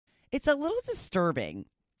It's a little disturbing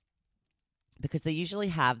because they usually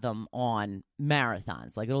have them on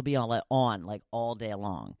marathons. Like it'll be on like all day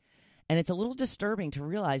long. And it's a little disturbing to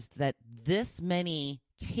realize that this many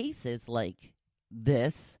cases like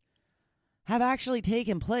this have actually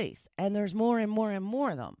taken place. And there's more and more and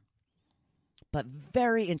more of them. But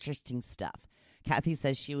very interesting stuff. Kathy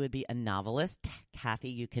says she would be a novelist. Kathy,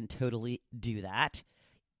 you can totally do that.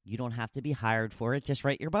 You don't have to be hired for it. Just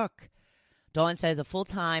write your book. Dawn says a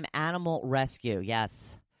full-time animal rescue.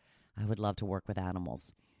 Yes, I would love to work with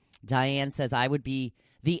animals. Diane says I would be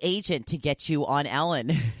the agent to get you on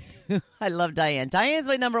Ellen. I love Diane. Diane's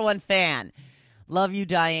my number one fan. Love you,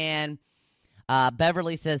 Diane.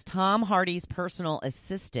 Beverly says Tom Hardy's personal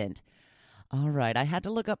assistant. All right, I had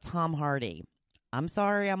to look up Tom Hardy. I'm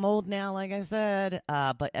sorry, I'm old now, like I said,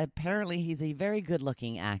 but apparently he's a very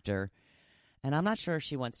good-looking actor, and I'm not sure if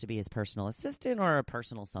she wants to be his personal assistant or a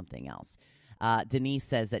personal something else. Denise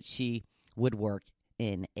says that she would work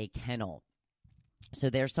in a kennel. So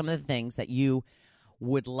there's some of the things that you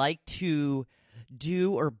would like to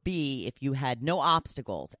do or be if you had no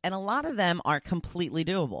obstacles, and a lot of them are completely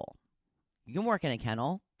doable. You can work in a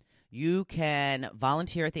kennel. You can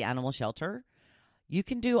volunteer at the animal shelter. You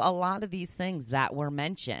can do a lot of these things that were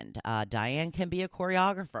mentioned. Diane can be a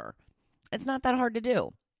choreographer. It's not that hard to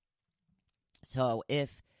do. So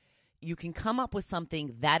if you can come up with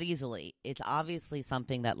something that easily, it's obviously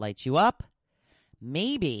something that lights you up.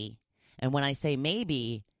 Maybe, and when I say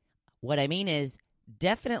maybe, what I mean is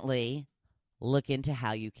definitely look into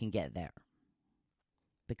how you can get there.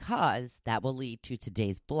 Because that will lead to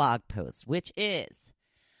today's blog post, which is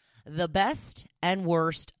the best and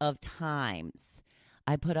worst of times.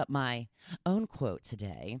 I put up my own quote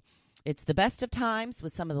today. It's the best of times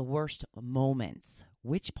with some of the worst moments.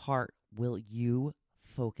 Which part will you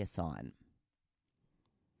focus on?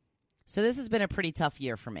 So this has been a pretty tough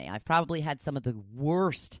year for me. I've probably had some of the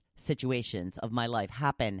worst situations of my life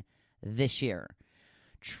happen this year.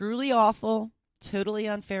 Truly awful, totally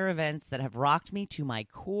unfair events that have rocked me to my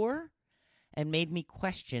core and made me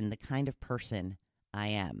question the kind of person I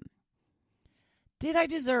am. Did I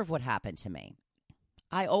deserve what happened to me?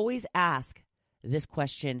 I always ask this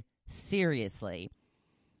question seriously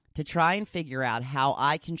to try and figure out how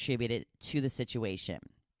I contributed to the situation.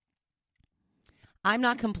 I'm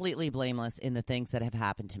not completely blameless in the things that have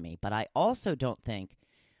happened to me, but I also don't think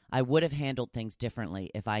I would have handled things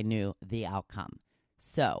differently if I knew the outcome.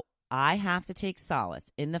 So I have to take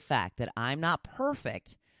solace in the fact that I'm not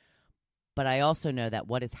perfect, but I also know that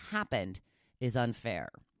what has happened is unfair.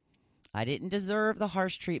 I didn't deserve the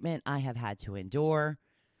harsh treatment I have had to endure.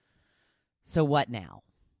 So what now?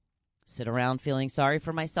 Sit around feeling sorry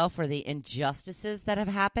for myself for the injustices that have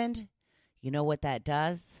happened? You know what that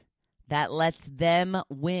does? That lets them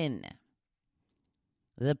win.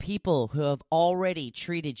 The people who have already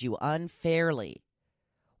treated you unfairly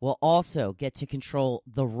will also get to control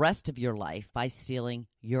the rest of your life by stealing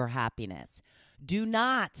your happiness. Do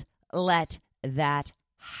not let that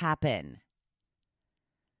happen.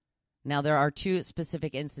 Now, there are two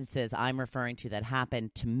specific instances I'm referring to that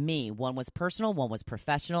happened to me. One was personal, one was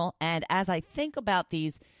professional. And as I think about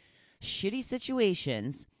these shitty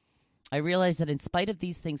situations, I realize that in spite of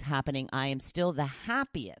these things happening, I am still the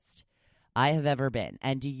happiest I have ever been.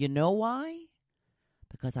 And do you know why?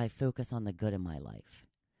 Because I focus on the good in my life.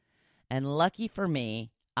 And lucky for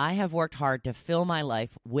me, I have worked hard to fill my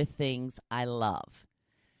life with things I love.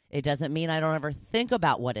 It doesn't mean I don't ever think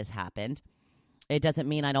about what has happened. It doesn't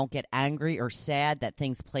mean I don't get angry or sad that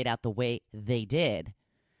things played out the way they did.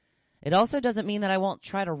 It also doesn't mean that I won't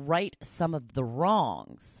try to right some of the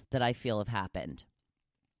wrongs that I feel have happened.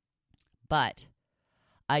 But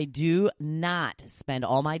I do not spend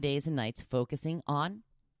all my days and nights focusing on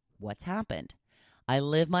what's happened. I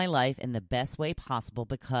live my life in the best way possible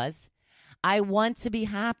because I want to be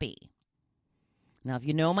happy. Now, if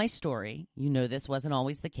you know my story, you know this wasn't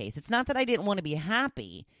always the case. It's not that I didn't want to be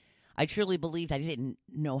happy. I truly believed I didn't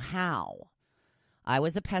know how. I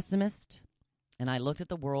was a pessimist, and I looked at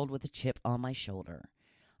the world with a chip on my shoulder.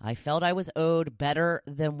 I felt I was owed better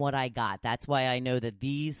than what I got. That's why I know that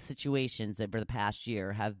these situations over the past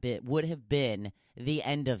year would have been the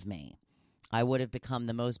end of me. I would have become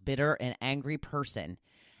the most bitter and angry person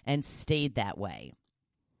and stayed that way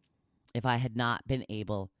if I had not been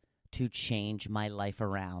able to change my life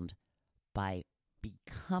around by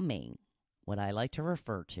becoming what I like to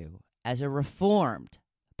refer to as a reformed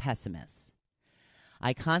pessimist.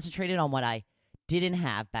 I concentrated on what I didn't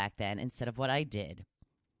have back then instead of what I did.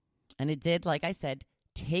 And it did, like I said,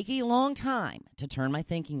 take a long time to turn my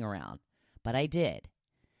thinking around. But I did.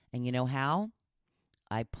 And you know how?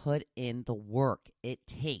 I put in the work it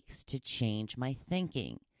takes to change my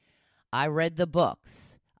thinking. I read the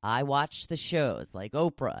books. I watched the shows like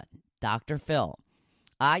Oprah, Dr. Phil.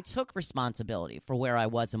 I took responsibility for where I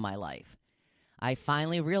was in my life. I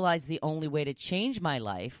finally realized the only way to change my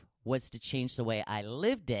life was to change the way I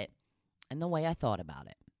lived it and the way I thought about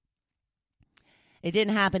it. It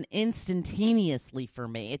didn't happen instantaneously for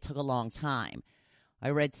me. It took a long time. I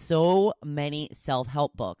read so many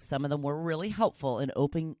self-help books. Some of them were really helpful in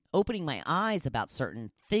opening my eyes about certain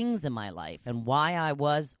things in my life and why I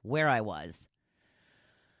was where I was.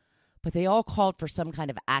 But they all called for some kind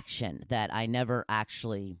of action that I never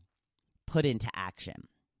actually put into action.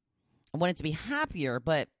 I wanted to be happier,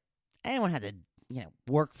 but I didn't want to have to,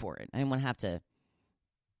 work for it. I didn't want to have to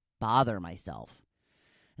bother myself.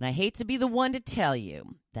 And I hate to be the one to tell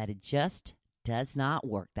you that it just does not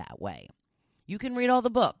work that way. You can read all the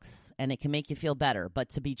books and it can make you feel better, but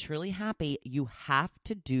to be truly happy, you have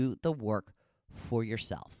to do the work for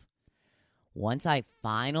yourself. Once I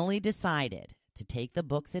finally decided to take the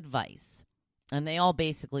book's advice, and they all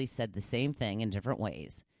basically said the same thing in different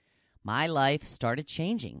ways, my life started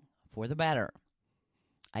changing for the better.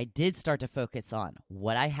 I did start to focus on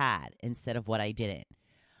what I had instead of what I didn't.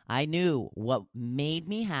 I knew what made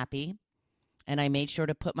me happy, and I made sure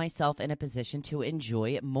to put myself in a position to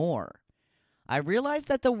enjoy it more. I realized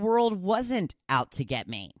that the world wasn't out to get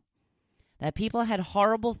me, that people had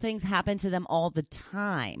horrible things happen to them all the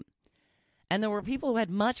time, and there were people who had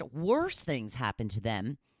much worse things happen to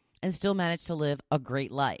them and still managed to live a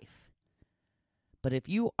great life. But if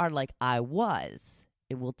you are like I was,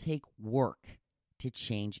 it will take work to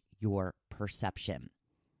change your perception.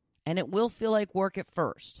 And it will feel like work at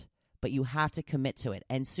first, but you have to commit to it.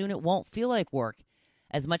 And soon it won't feel like work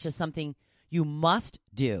as much as something you must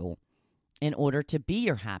do in order to be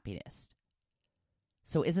your happiness.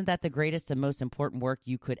 So isn't that the greatest and most important work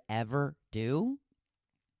you could ever do?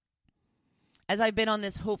 As I've been on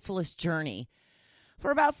this Hopefulist journey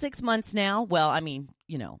for about 6 months now,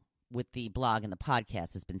 with the blog and the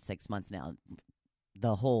podcast, it's been 6 months now.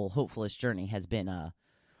 The whole Hopefulist journey has been,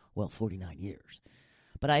 49 years.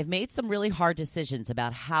 But I've made some really hard decisions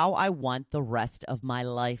about how I want the rest of my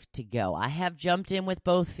life to go. I have jumped in with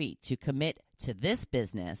both feet to commit to this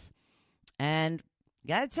business. And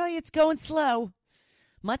gotta tell you, it's going slow.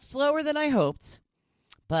 Much slower than I hoped.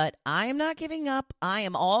 But I am not giving up. I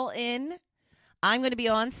am all in. I'm going to be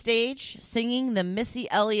on stage singing the Missy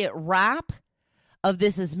Elliott rap of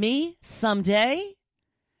This Is Me someday.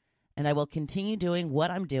 And I will continue doing what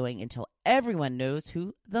I'm doing until everyone knows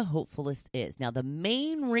who the Hopefulist is. Now, the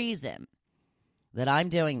main reason that I'm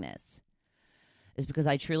doing this is because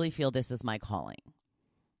I truly feel this is my calling.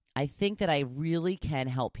 I think that I really can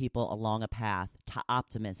help people along a path to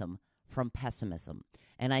optimism from pessimism.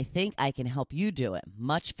 And I think I can help you do it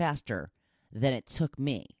much faster than it took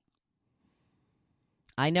me.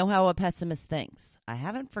 I know how a pessimist thinks. I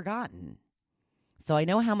haven't forgotten. So I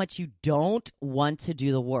know how much you don't want to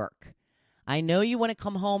do the work. I know you want to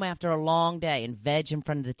come home after a long day and veg in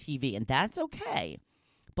front of the TV, and that's okay.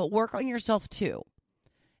 But work on yourself too.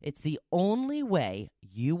 It's the only way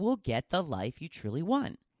you will get the life you truly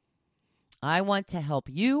want. I want to help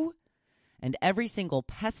you and every single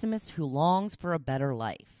pessimist who longs for a better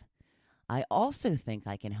life. I also think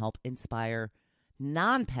I can help inspire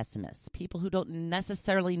non-pessimists, people who don't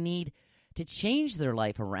necessarily need to change their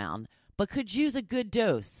life around, but could use a good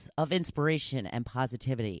dose of inspiration and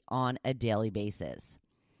positivity on a daily basis.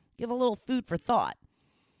 Give a little food for thought.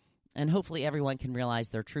 And hopefully everyone can realize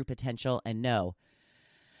their true potential and know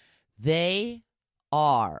they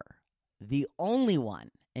are the only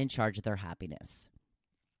one in charge of their happiness.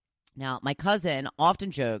 Now, my cousin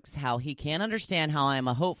often jokes how he can't understand how I'm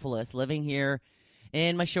a hopefulist living here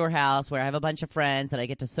in my shore house where I have a bunch of friends that I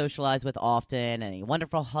get to socialize with often and a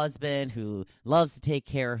wonderful husband who loves to take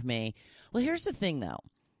care of me. Well, here's the thing, though.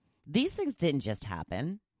 These things didn't just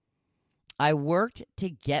happen. I worked to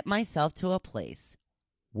get myself to a place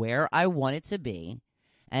where I wanted to be,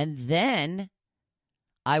 and then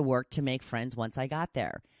I worked to make friends once I got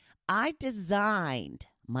there. I designed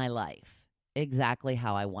my life exactly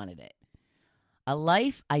how I wanted it. A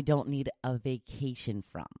life I don't need a vacation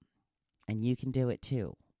from. And you can do it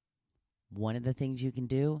too. One of the things you can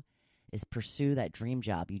do is pursue that dream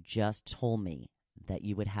job you just told me that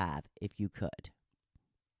you would have if you could.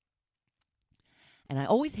 And I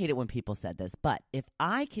always hate it when people said this, but if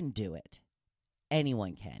I can do it,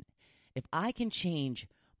 anyone can. If I can change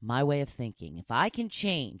my way of thinking, if I can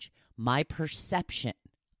change my perception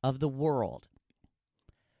of the world,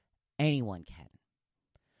 anyone can.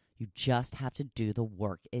 You just have to do the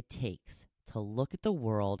work it takes to look at the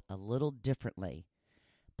world a little differently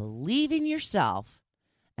Believe in yourself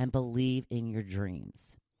and believe in your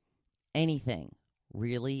dreams. Anything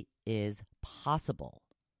really is possible.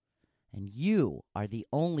 And you are the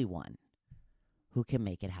only one who can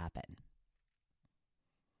make it happen.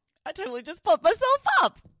 I totally just pumped myself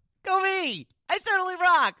up. Go me. I totally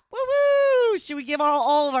rock. Woo-hoo. Should we give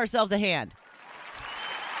all of ourselves a hand?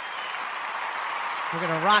 We're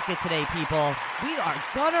going to rock it today, people. We are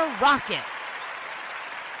going to rock it.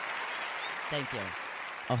 Thank you.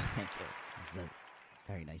 Oh, thank you. That's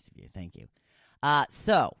very nice of you. Thank you.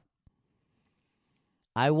 So,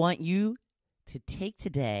 I want you to take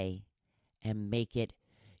today and make it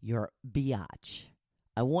your biatch.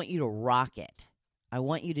 I want you to rock it. I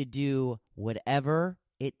want you to do whatever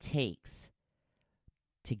it takes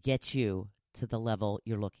to get you to the level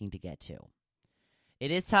you're looking to get to. It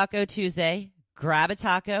is Taco Tuesday. Grab a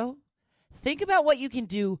taco. Think about what you can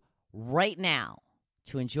do right now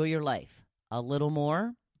to enjoy your life a little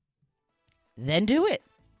more. Then do it.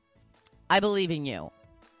 I believe in you.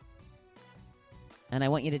 And I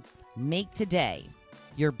want you to make today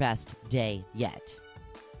your best day yet.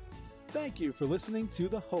 Thank you for listening to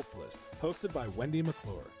The Hopefulist, hosted by Wendy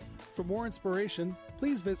McClure. For more inspiration,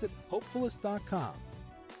 please visit Hopefulist.com.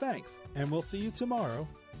 Thanks, and we'll see you tomorrow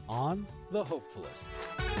on The Hopefulist.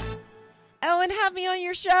 Ellen, have me on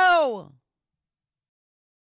your show.